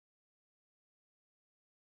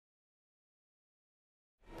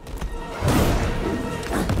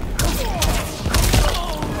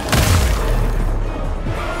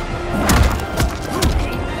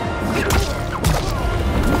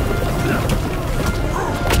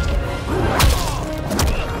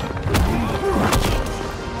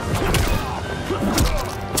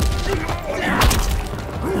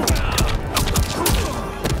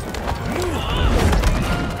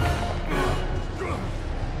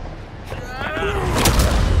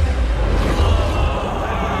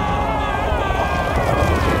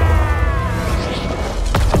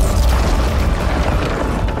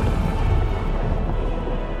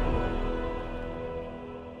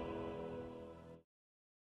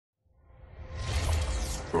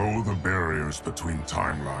Though the barriers between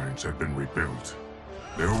timelines had been rebuilt,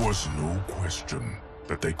 there was no question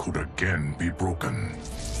that they could again be broken.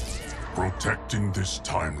 Protecting this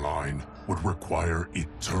timeline would require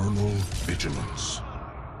eternal vigilance,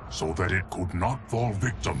 so that it could not fall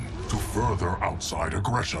victim to further outside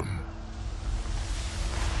aggression.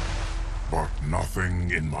 But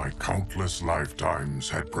nothing in my countless lifetimes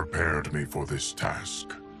had prepared me for this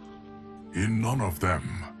task. In none of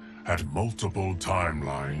them had multiple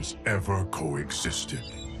timelines ever coexisted.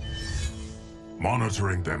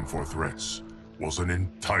 Monitoring them for threats was an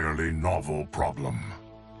entirely novel problem.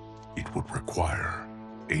 It would require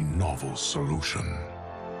a novel solution.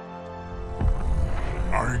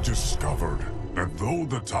 I discovered that though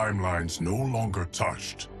the timelines no longer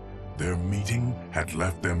touched, their meeting had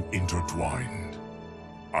left them intertwined.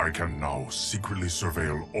 I can now secretly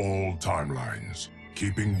surveil all timelines,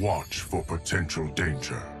 keeping watch for potential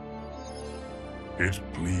danger. It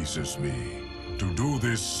pleases me to do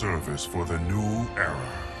this service for the new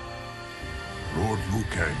era. Lord Liu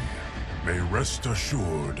Kang may rest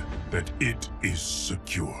assured that it is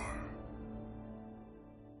secure.